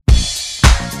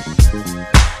You're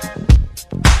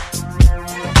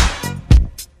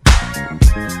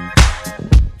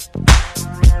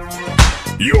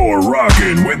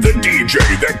rocking with the DJ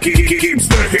that keeps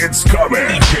the hits coming.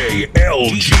 DJ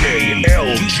LG,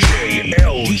 LG,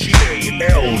 LG,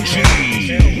 LG.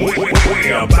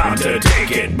 We're about to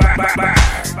take it back.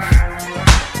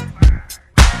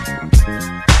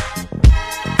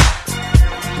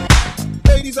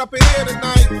 Ladies up in here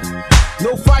tonight,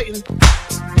 no fighting.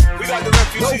 We got the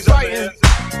refugees no fighting.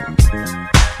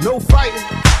 No fighting.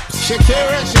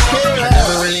 Shakira. I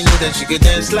never really knew that she could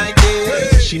dance like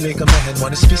this. She make a man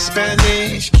wanna speak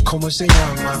Spanish. Como se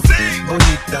llama?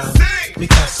 Bonita. Mi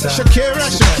casa. Shakira.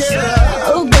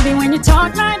 Oh baby, when you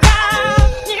talk like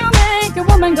that, you make a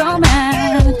woman go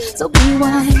mad. So be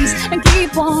wise and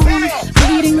keep on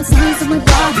reading the signs of my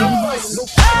body.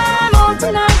 I'm on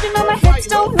tonight, you know my hips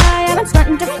don't lie, and I'm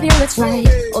starting to feel it's right.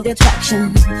 All the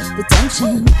attraction, the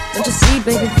tension. Don't you see,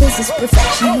 baby, this is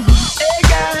perfection. Hey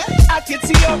girl, I can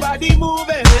see your body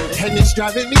moving, and it's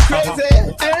driving me crazy.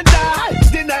 And I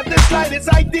didn't have the slightest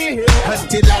idea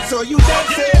until I saw you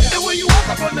dancing. And when you walk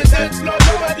up on the dance floor,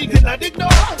 nobody cannot ignore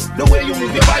the way you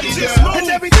move your body, girl. And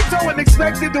everything's so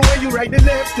unexpected, the way you right and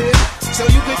left it. So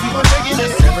you could keep on taking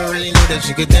it. Never really knew that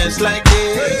she could dance like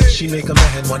this. She make a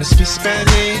man wanna speak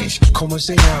Spanish. Como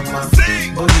se llama?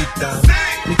 Bonita.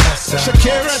 Mi casa.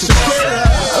 Shakira.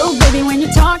 Oh baby, when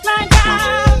you talk like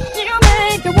that, you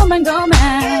make a woman go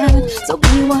mad. So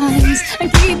be wise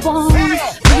and keep on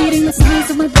reading the signs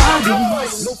of my body.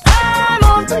 I'm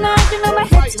on tonight, you know my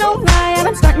hips don't lie, and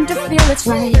I'm starting to feel it's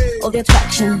right. All the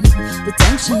attraction, the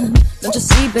tension. Don't you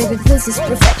see, baby, this is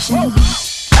perfection.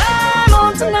 I'm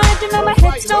on tonight, you know my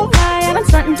hips don't lie, and I'm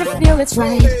starting to feel it's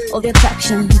right. All the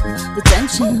attraction, the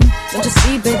tension. Don't you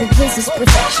see, baby, this is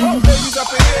perfection. Ladies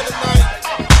up in here tonight,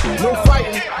 no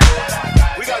fighting.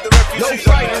 We got the refugees.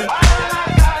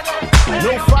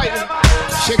 No fighting.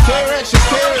 Shakira.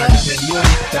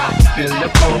 Señorita, feel the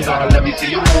conga. Let me see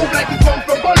you move like you come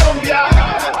from Colombia.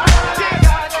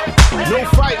 No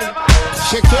fighting.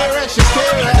 Shakira.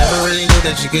 I never really knew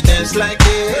that she could dance like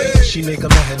this. She make a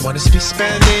man wanna speak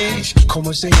Spanish.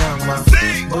 Como se llama?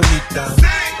 Bonita.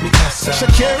 Mi casa.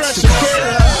 Shakira.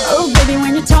 Oh baby,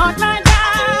 when you talk like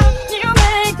that, you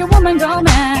make a woman go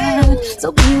mad.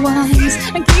 So be wise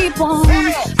and keep on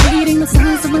reading the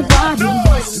signs of my body.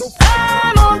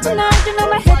 I'm on tonight, you know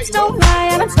my hips don't lie,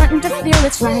 and I'm starting to feel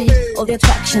it's right. All the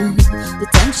attraction, the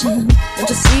tension. Don't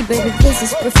you see, baby, this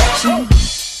is perfection.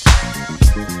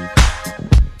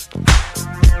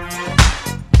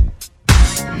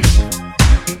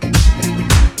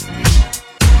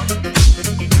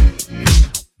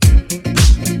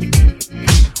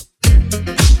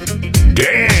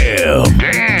 Damn.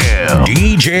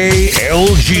 DJ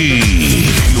LG.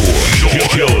 You're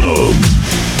killing them.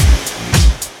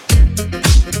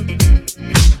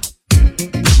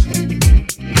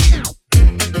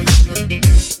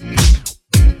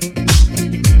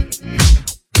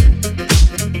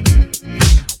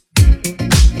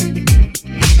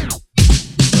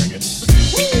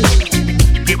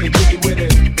 Getting jiggy with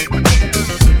it.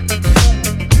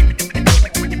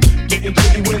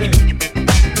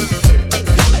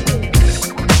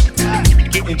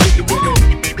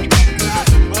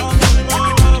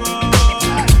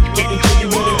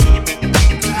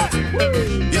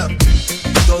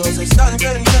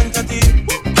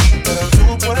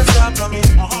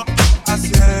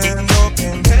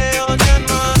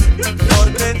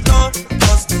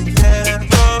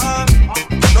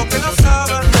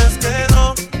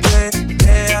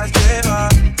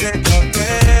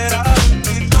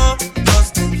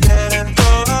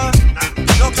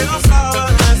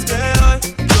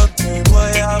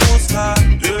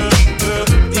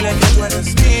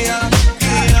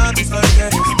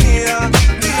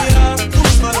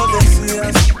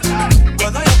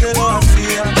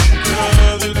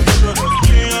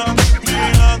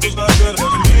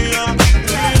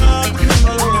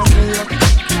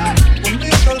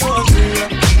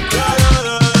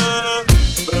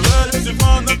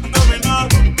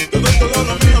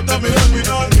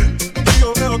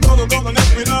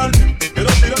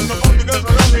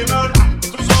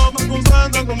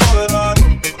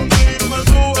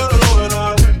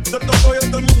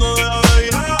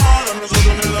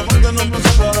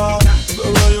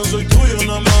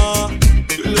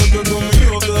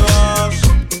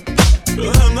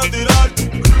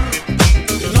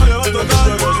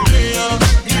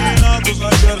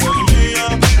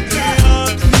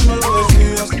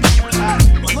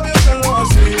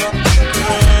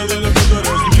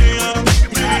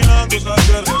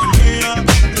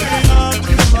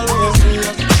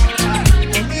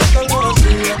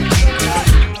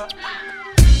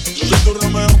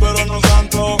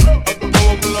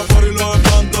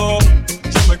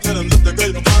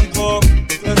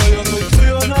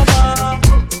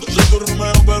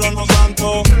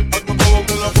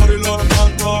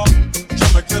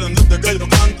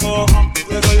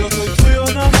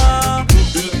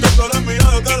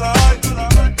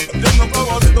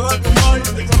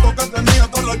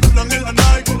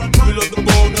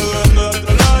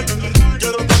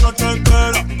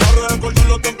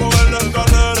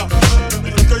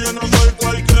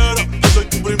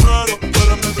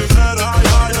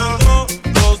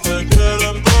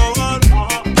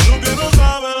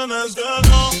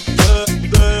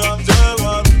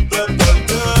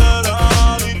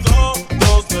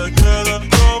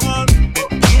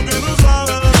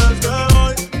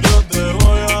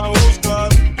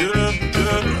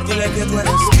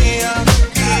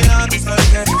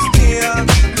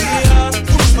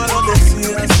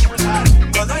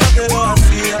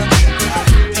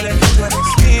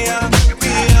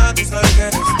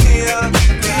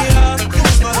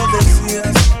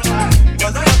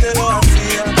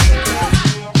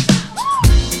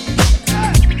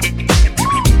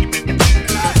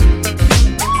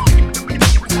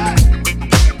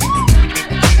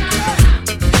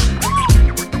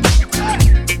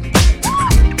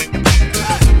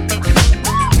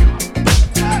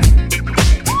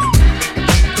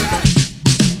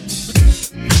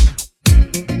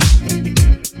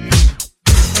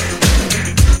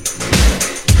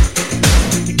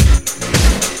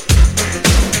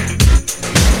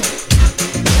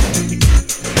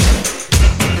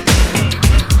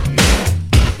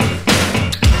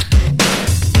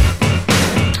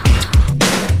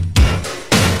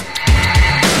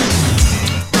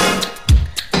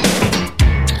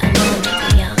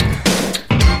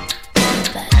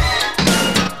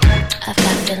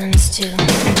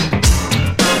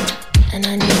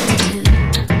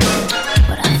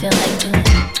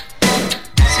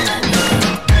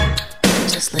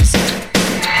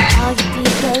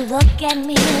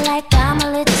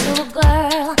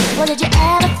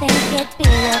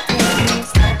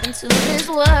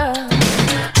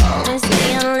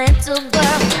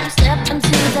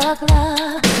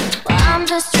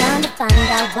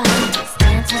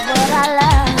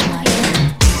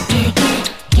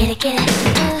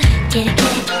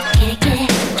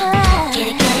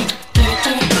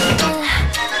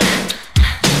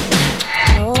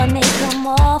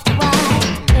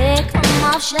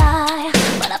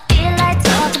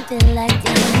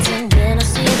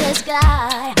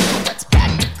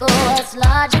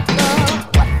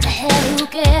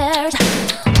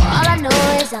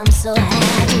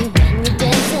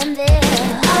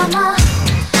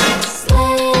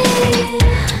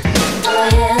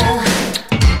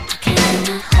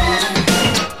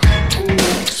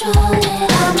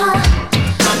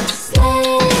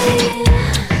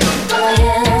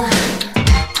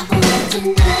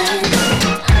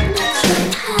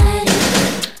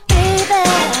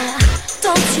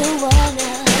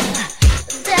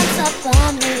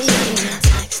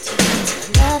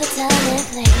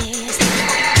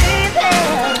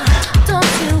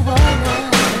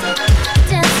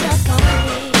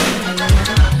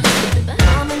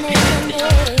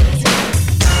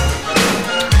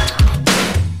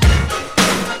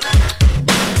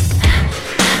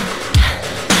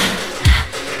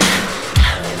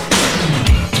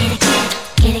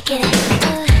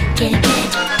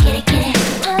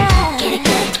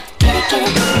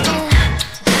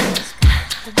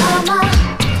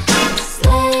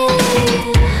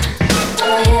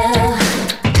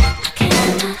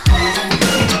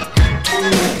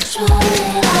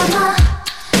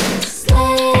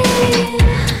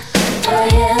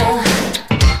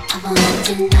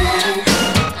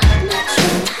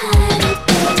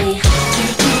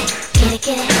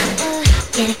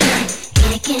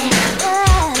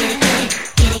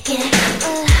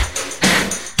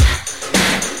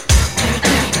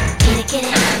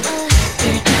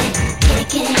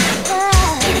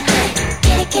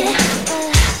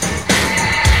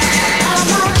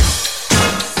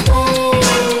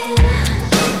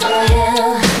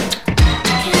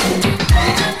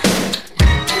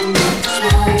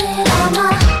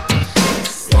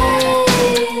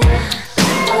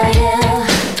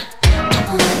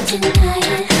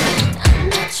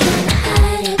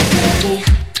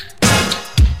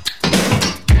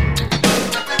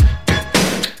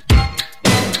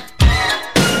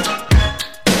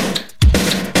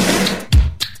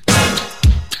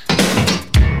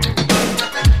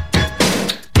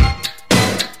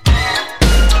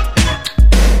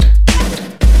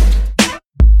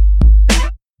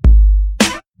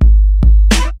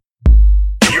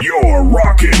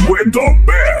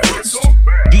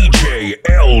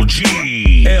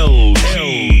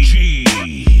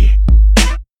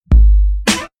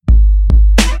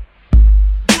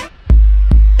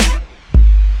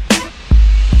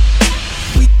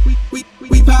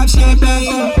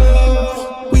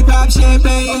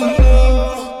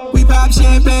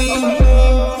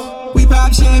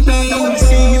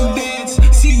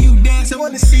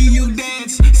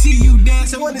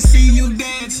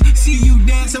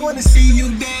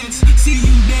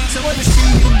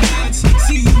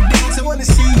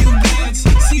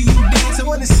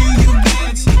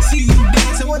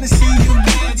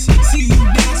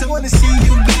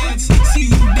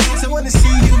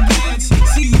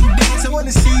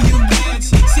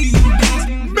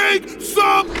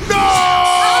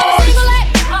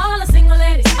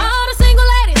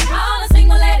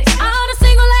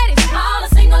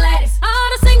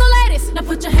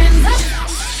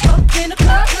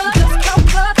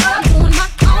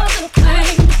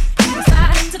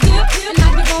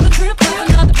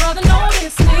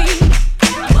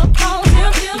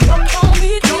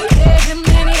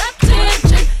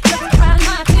 Attention.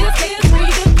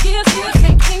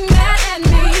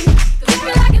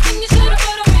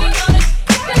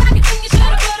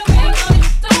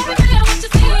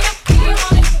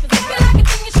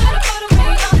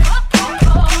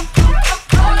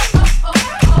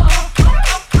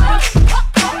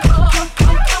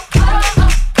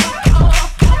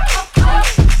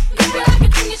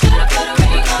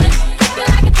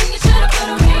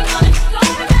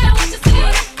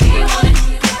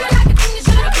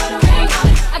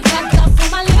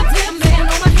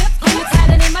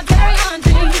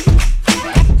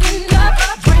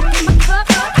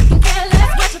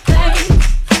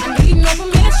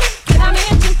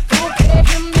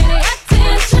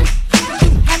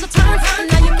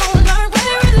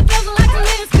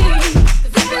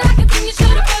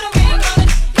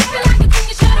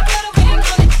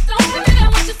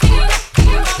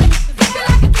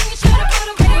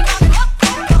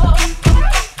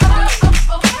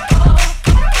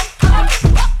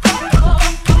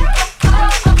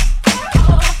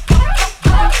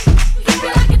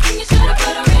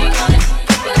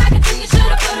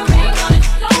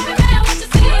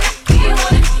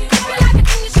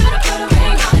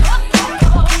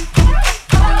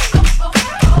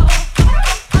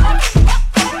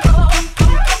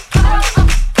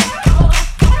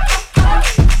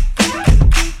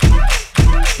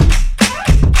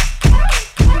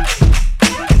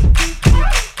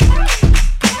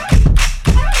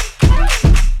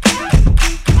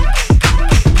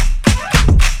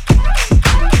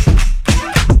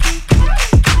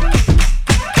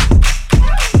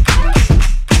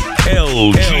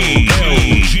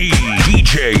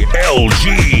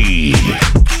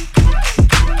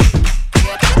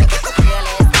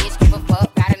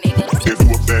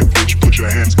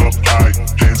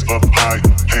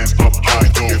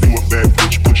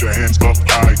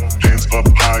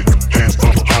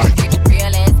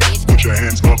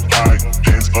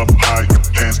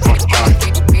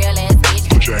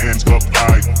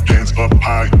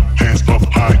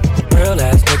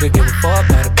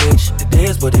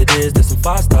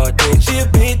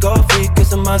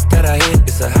 lit.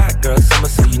 It's a hot girl summer,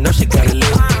 so you know she got it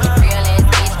lit.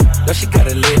 No, she got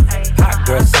it lit. Hot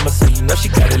girl summer, so you know she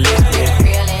got it lit.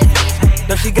 Yeah.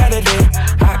 No, she got it lit.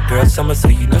 Hot girl summer, so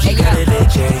you know she got it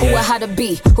lit. Yeah, Who a how to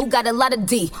be? Who got a lot of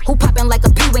D? Who poppin' like a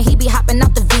P when he be hopping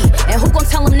out the V? And who gon'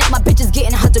 tell him that my bitch is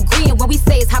getting her degree? And when we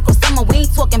say it's hot girl summer, we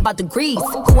ain't talking about degrees.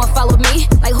 Who won't follow me?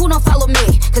 Like who don't follow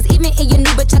me? Cause even in your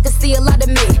new bitch, I can see a lot of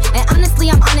me. And honestly,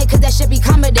 I'm on it cause that shit be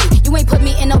comedy. You ain't put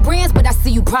me in no brands, but I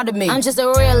see you proud of me. I'm just a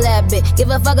real ass bitch. Give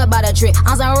a fuck about a trick.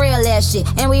 I'm some real ass shit.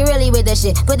 And we really with the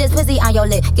shit. Put this pussy on your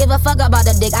lip. Give a fuck about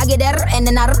the dick. I get that and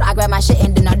then I grab my shit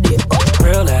and then I dip.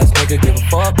 Real ass nigga, give a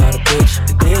fuck about a bitch.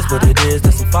 It is what it is,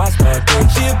 that's some 5-star bitch.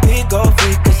 She a big old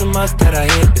freak, it's a must that I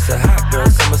hit. It's a hot girl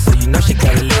summer, so you know she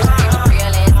got it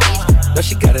lit. No,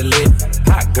 she got it lit.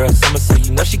 Hot girl summer, so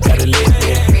you know she got it lit.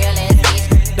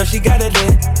 Yeah. No, she got it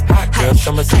lit. Hot girl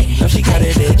summer, so you know she got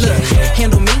it lit. Look,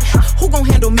 handle me? Who gon'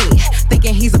 handle me?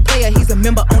 Thinking he's a player, he's a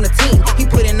member on the team. He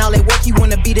put in all that work, he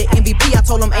wanna be the MVP. I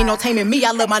told him ain't no taming me,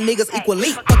 I love my niggas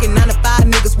equally. Fucking 9 to 5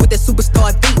 niggas with that superstar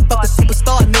beat. Fuck the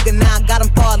superstar nigga, now I got him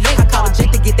far link. I called a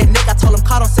Jake to get that nigga, I told him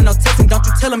call, don't send no texting. Don't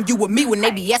you tell him you with me when they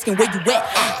be asking where you at.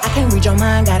 I can't read your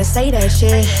mind, gotta say that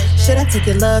shit. Should I take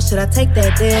your love, should I take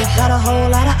that dick? Got a whole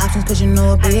lot of options cause you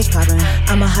know a bitch poppin'.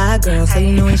 I'm a high girl, so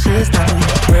you know when shit's stoppin'.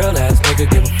 Real ass nigga,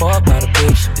 give a fuck about a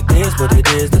bitch. It is what it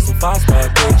is, that's some 5-star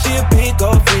bitch. She a big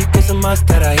old freak, it's a must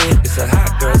that I hit. It's a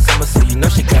hot girl summer, so you know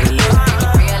she got it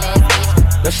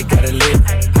lit. No, she got it lit.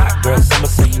 Hot girl summer,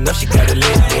 so you know she got it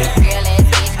lit.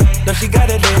 Yeah. No, she got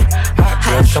it lit. Hot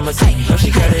girl summer, so you know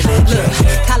she got it lit.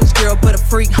 Look, college girl, but a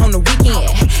freak on the weekend.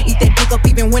 Eat that dick up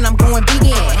even when I'm going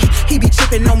vegan. He be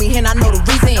tripping on me and I know the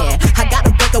reason. I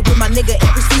gotta break up with my nigga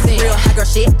every season. Real hot girl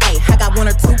shit, ayy. I got 1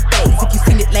 or 2 days. If you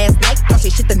seen it last night, don't say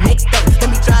shit the next day. Let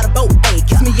me drive the boat, ayy.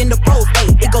 Kiss me in the pros,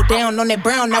 ayy. It go down on that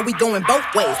brown, now we going both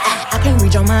ways. I can't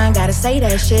read your mind, gotta say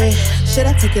that shit. Should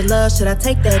I take your love, should I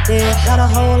take that dick? Got a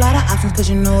whole lot of options cause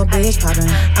you know a bitch poppin'.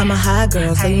 I'm a high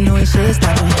girl, so you know when shit's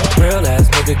stoppin'. Real ass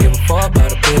nigga, give a fuck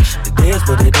about a bitch. It is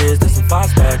what it is, that's some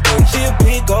 5-star bitch. She a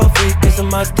big old freak, it's a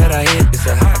must that I hit. It's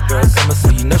a hot girl summer, so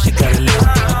you know she got it lit.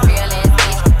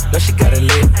 No, she got it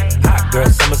lit. Hot girl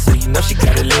summer, so you know she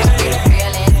got it lit.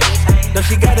 Yeah. No,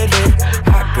 she got it lit.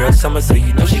 Hot girl summer, so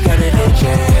you know she got it lit.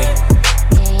 Yeah.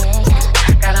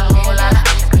 Got a whole lot of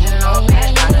options, cause you know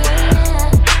bitch got it lit.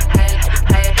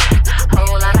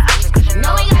 Whole lot of options, cause you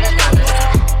know we got it lit.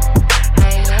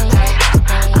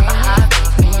 I'm a hot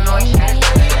girl, so you know shit is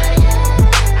lit.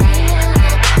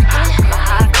 I'm a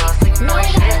hot girl, so you know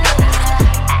shit is lit.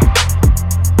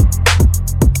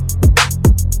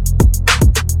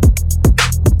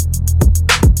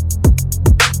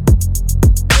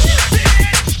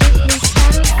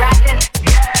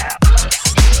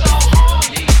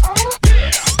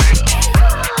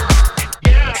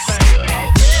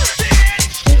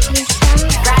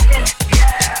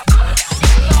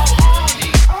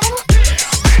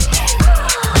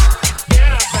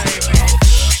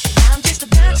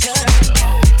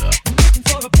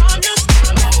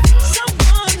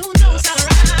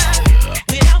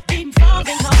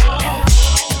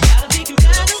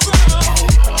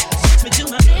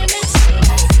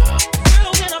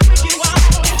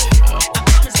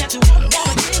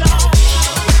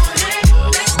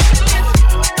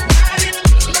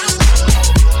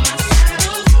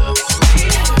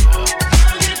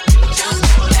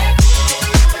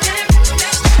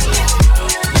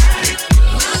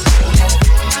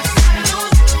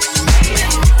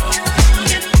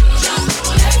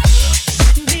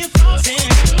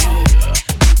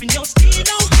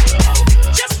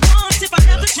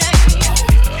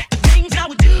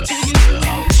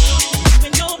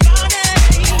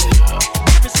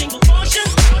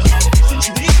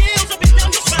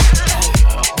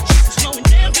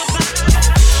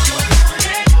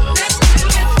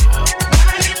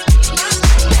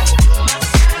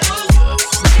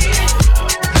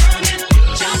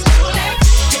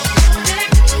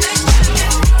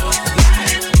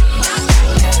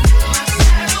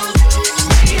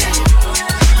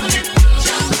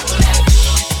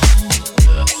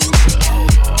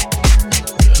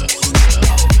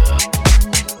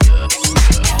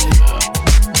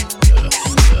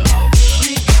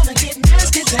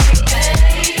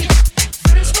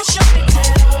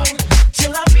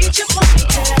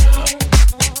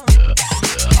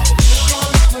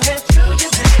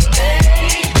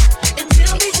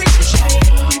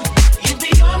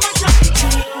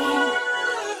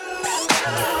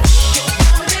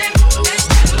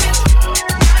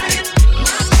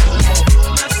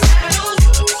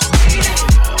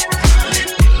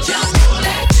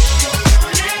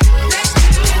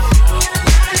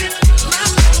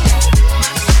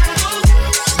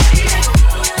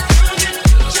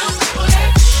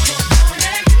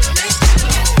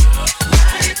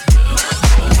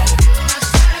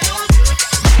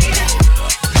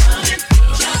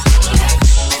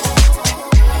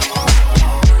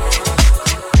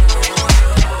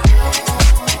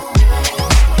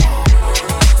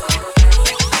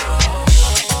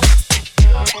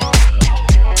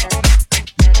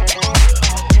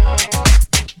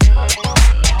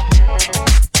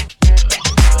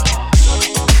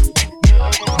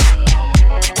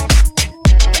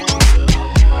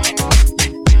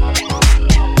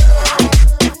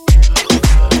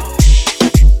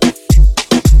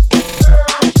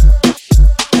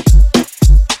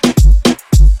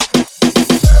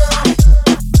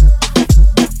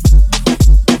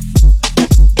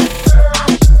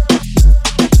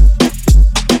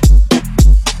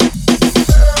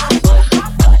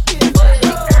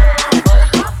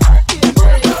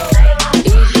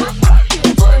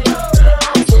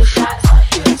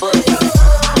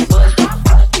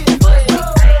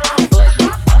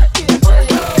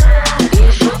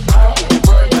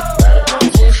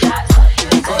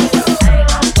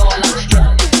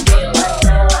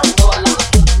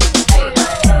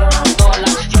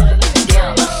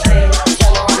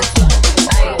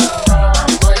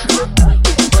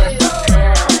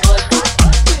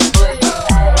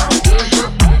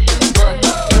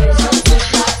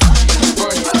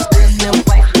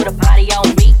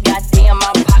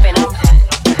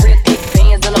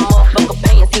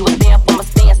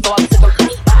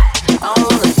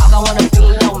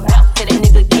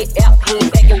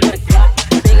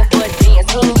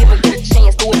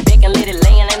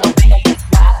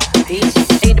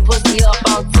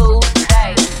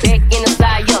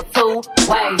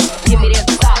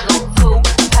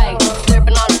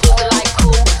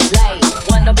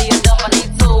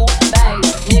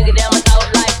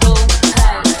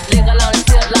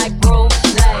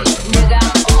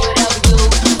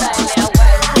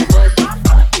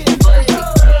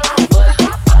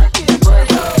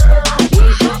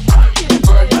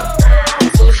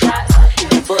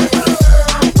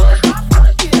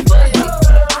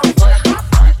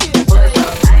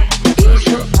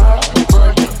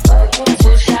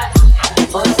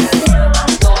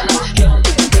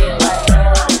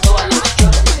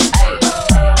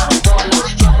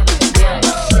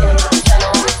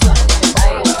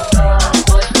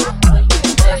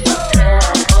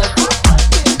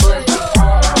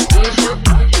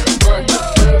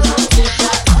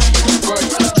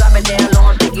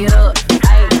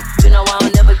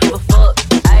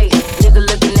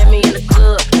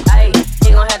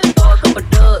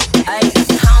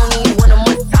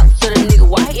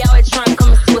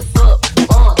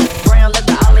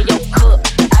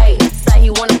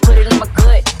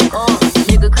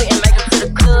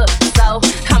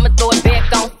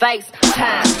 FaceTime.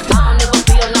 I don't ever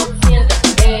feel no Tinder,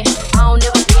 yeah. I don't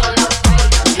ever feel no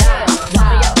FaceTime. Drop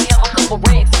me out there a couple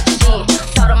racks, shit.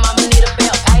 Told her mama need a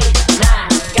belt, 8, 9.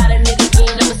 Got a nigga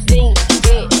getting them a sting,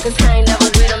 yeah. Cause I ain't never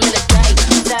with him in a day.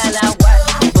 Style I watch,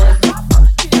 bust it,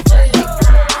 bust it,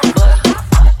 bust it, bust it.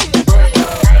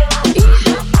 Each,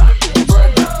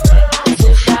 bust it,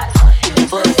 2 shots, bust it,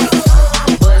 bust it,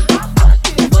 bust it, bust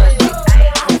it, bust it.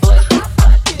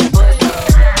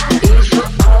 Each,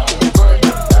 bust it,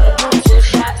 2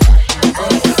 shots, bust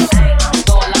it.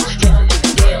 Going like a stripper,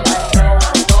 yeah.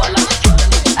 Going like a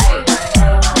stripper, ayy.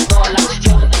 Going like a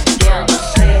stripper, yeah.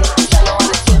 Shut on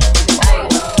the tip, ayy.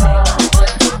 Bust it,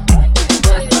 bust it, bust it,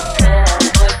 bust it, ayy.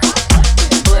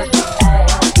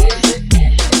 Each,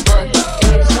 bust it,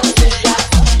 2 shots,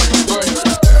 bust it.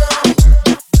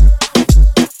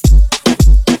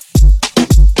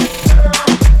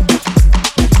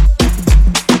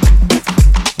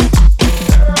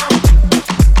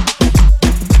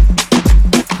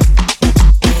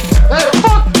 Hey,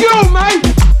 fuck you, mate!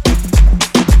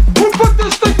 Who put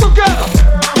this thing together?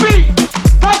 Me!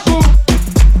 That's who!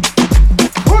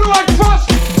 Who do I trust?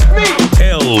 Me!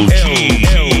 LG,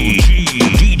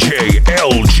 DJ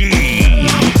LG.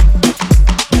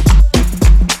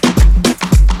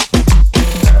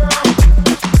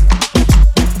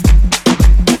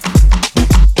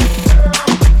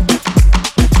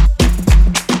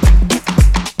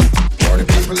 For the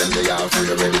people in the house, are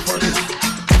you ready for this?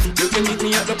 You can meet me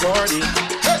at the party.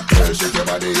 Girl, shake your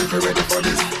body if you're ready for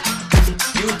this.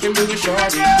 You can bring a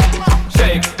shorty.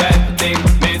 Shake that thing,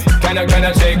 miss. Can I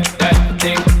shake that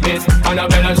thing, miss?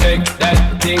 Annabella, shake that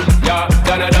thing, yeah.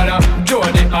 Donna,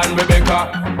 Jody and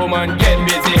Rebecca. Woman, get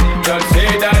busy. Just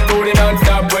shake that booty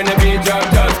non-stop when the beat drop.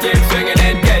 Just keep swinging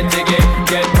it, get jiggy.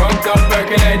 Get drunk up,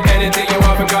 percolate anything you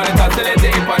want. Because it's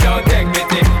oscillating if I don't take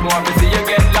pity. Want to see you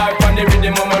get life on the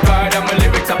rhythm of my ride. And my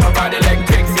lyrics up about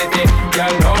electricity.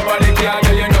 Girl, nobody can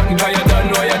do you nothing cause you don't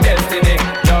know your destiny.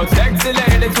 Now sexy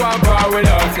ladies want power with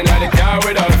us. Inna the car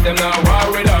with us, them not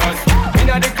war with us.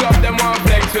 Inna the club, them want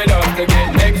flex with us. To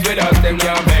get next with us, them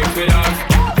can't vex with us.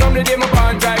 From the day my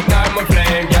contract, ignite my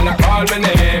flame. Can I call my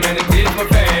name and it is my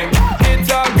fame.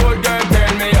 It's all good, girl,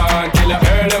 turn me on. Till I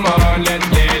earn them on, let's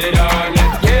get it on.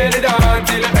 Let's get it on,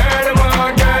 till I earn them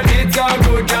on. Girl, it's all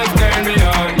good, just turn me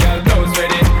on. Girl, don't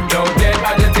sweat it, don't get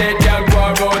agitated. Girl, go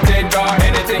and rotate, draw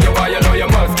anything you want, you know you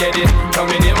must get it. Come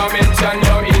in here, my mention,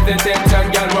 no easy tension.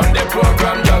 Girl, run the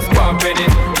program, just pump with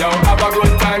it. Yo, have a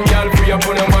good time, girl, free up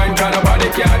on the mind. Cause nobody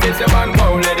care, this a man,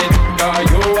 won't let it. Cause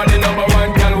you are the number one,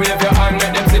 girl, wave your hand,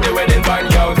 make them see the wedding band.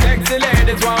 Yo, sexy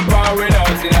ladies want power with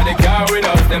us. Inna the car with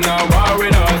us, them not war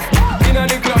with us. Inna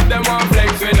the club, them want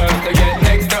flex with us. To get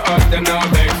next to us, them not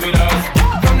vex with us.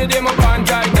 From the day my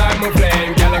contract, ignite my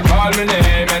flame. Girl, I call my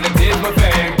name and it is my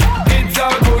fame. It's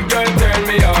all good, girl, turn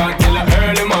me on. Till I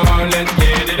earn them on, let's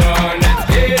get it on. Let's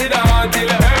get it on, till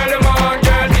I earn them on.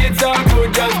 Girl, it's all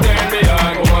good, just turn me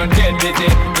on. Come on, get busy.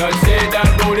 Just shake that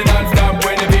booty non-stop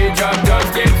when the beat drop. Just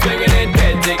keep swinging it,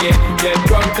 get jiggy. Get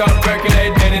drunk up,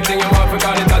 percolate anything you want.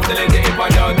 Because it's oscillating if I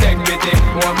don't take pity.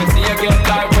 Want to see you get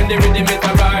live when the rhythm is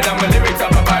a ride. And my lyrics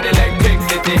up about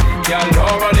electricity. Girl,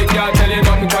 nobody can tell you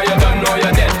nothing cause you don't know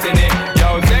your destiny.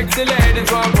 Yo, sexy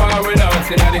ladies want power with us.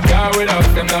 Inna the car with us,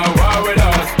 them not war with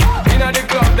us. Inna the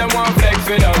club, them want flex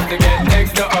with us. To get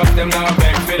next to us, them not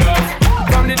vex with us.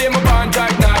 From the day my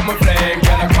contract, ignite my flame.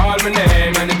 Can I call my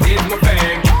name and it is my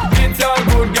fame. It's all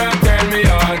good, girl, turn me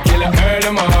on. Till I earn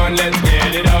them on, let's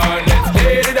get it on. Let's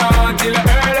get it on, till I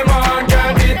earn them on.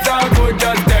 Girl, it's all good,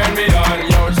 just turn me on.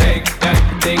 Yo, shake that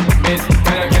thing, miss.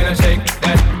 Can I shake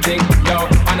that thing, yo.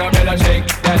 Annabella, shake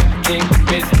that thing,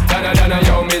 miss. Donna,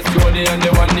 yo, miss Jody and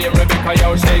the one named Rebecca,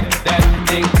 yo, shake that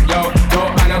thing, yo.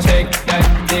 Joanna, shake that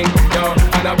thing, yo.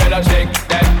 Annabella, shake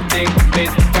that thing,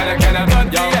 miss. Can I,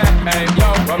 yo, hey, yo,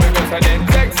 come and go so then.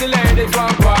 Sexy ladies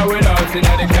want power with us.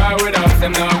 Inna the car with us,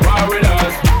 them not war with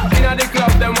us. Inna the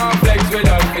club, them want flex with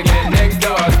us. To get next to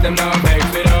us, them not vex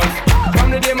with us.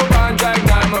 From the day my contract,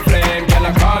 ignite my flame. Girl,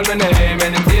 I call my name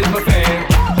and it is my fame.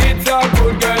 It's all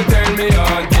good, girl, turn me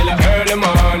on. Till I earn them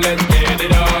on, let's get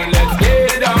it on. Let's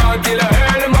get it on, till I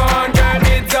earn them on. Girl,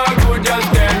 it's all good, just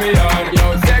turn me on. Yo,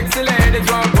 sexy ladies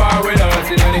want power with us.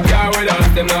 Inna the car with us,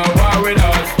 them not war with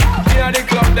us. Inna the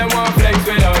club, them want flex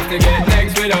with us. To get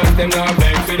next with us, them not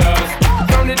vex with us.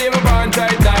 From the day my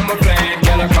contract, ignite my flame.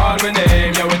 Girl, I call my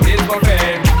name, yo, it is my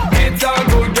fame. It's all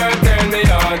good, girl, turn me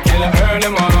on. Till I earn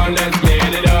them on, let's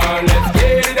get it on. Let's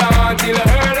get it on, till I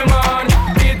earn them on.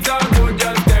 It's all good,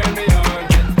 just turn me on.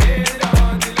 Let's get it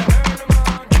on, till I earn them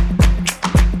on.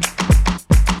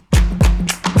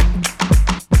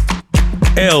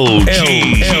 LG,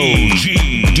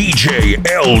 DJ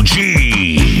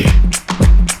LG.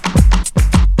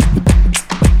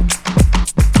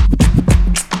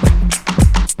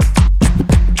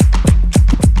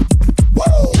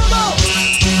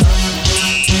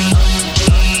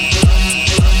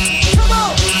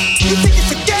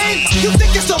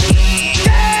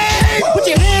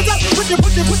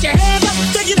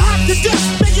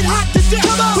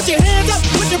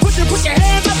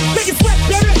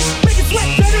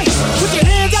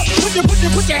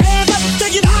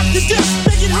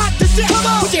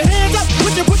 Put your hands up,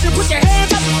 put your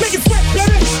hands up. Make it sweat,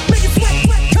 baby. Make it sweat,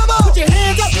 sweat. Come on. Put your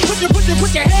hands up, put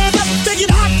your hands up. Make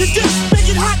it hot to death, make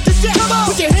it hot to death. Come on.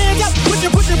 Put your hands up, put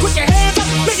your hands up.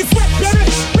 Make it sweat, baby.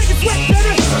 Make it sweat,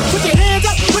 baby. Put your hands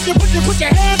up, put your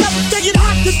hands up. Make it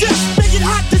hot to death, make it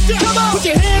hot to death. Come on. Put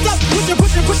your hands up,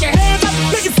 put your hands up.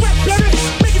 Make it sweat, baby.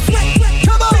 Make it sweat, sweat.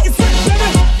 Come on. Make it sweat, baby.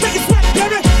 Make it sweat,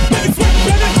 baby. Make it sweat,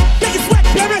 baby. Make it sweat,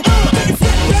 baby. Make it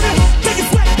sweat, baby. Make it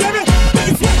sweat, baby.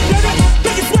 Make it sweat, baby.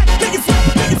 Make it sweat, make it sweat,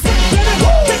 make it sweat,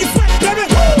 baby. Make it sweat, baby.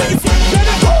 Make it sweat,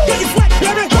 baby. Make it sweat,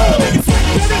 baby. Make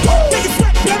it sweat, baby. Make it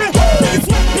sweat, baby. Make it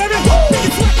sweat, baby. Make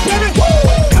it sweat, baby.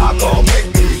 Y'all gon' make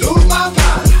me lose my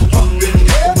mind. Up in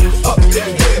here, up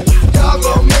in here. Y'all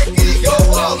gon' make me go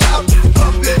all out.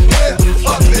 Up in here,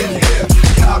 up in here.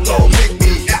 Y'all gon' make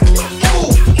me act a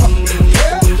fool. Up in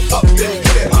here, up in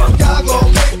here. Y'all gon'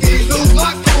 make me lose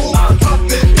my cool. Up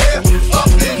in here,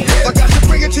 up in here. I got to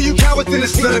bring it to you cowards, then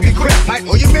it's gonna be quick. Right?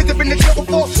 All you men have been in trouble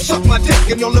for, suck my dick.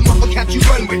 And all the motherfuckers you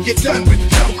run with, get done with.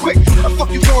 Jump quick. I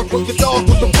fuck you going, broke the dog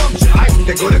with the bum shit. Right?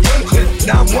 They go to gun clip.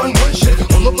 Now I'm one shit.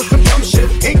 All over some dumb shit.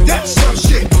 Ain't that some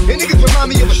shit? And niggas remind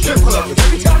me of a strip club.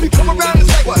 Every time you come around, it's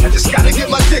like, what? I just gotta get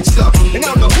my dick sucked. And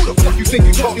I don't know who the fuck you think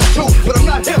you're talking to, but I'm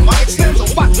not him. I extend, so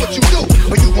watch what you do.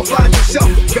 Or you gon' find yourself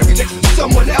very next to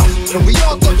someone else. And we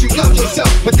all thought you loved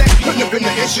yourself, but that couldn't have been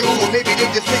the issue. Or maybe they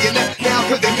just saying that now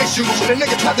cause they miss you. And the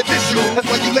nigga tried to diss you. That's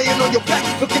why you laying on your back,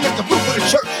 looking at the roof of the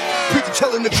church. Preacher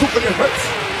telling the truth and it hurts.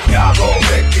 Y'all gon'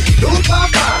 make me lose my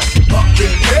mind. Up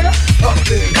in here, up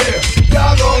in here.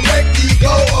 Y'all gon' make me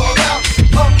go all out.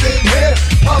 Up in here,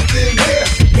 up in here.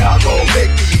 Y'all gon'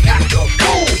 make me act a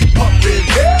fool. Up in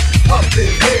here, up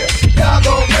in here. Y'all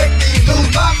gon' make me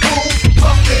lose my cool.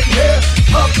 Up in here,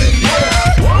 up in here.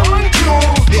 1,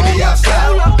 2, get me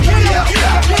outside, get me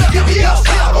outside, get me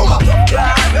outside on my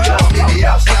blind. Get me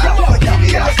outside, get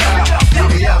me outside, get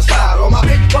me outside on my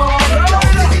big ball.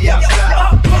 Get me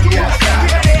outside, get me outside,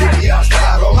 get me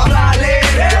outside on my fly lady.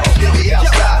 Get me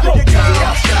outside, get me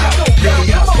outside, get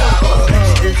me outside.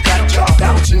 It's got y'all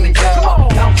bouncing again,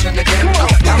 bouncing again,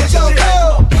 bouncing again.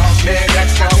 Man,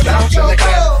 that's got you bouncing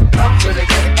again, bouncing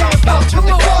again, bouncing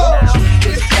again.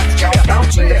 It's got y'all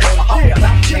bouncing again,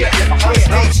 bouncing again,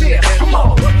 come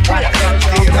on, bouncing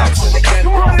again, bouncing again,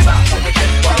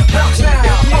 bouncing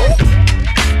again.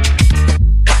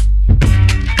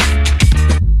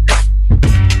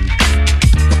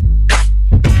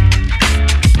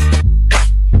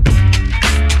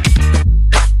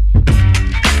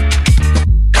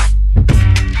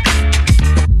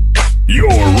 You're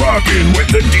rocking with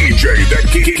the DJ that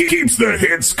keeps the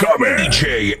hits coming.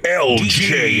 DJ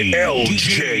LG.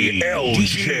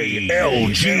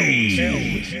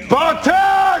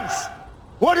 Spartans!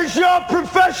 What is your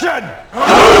profession?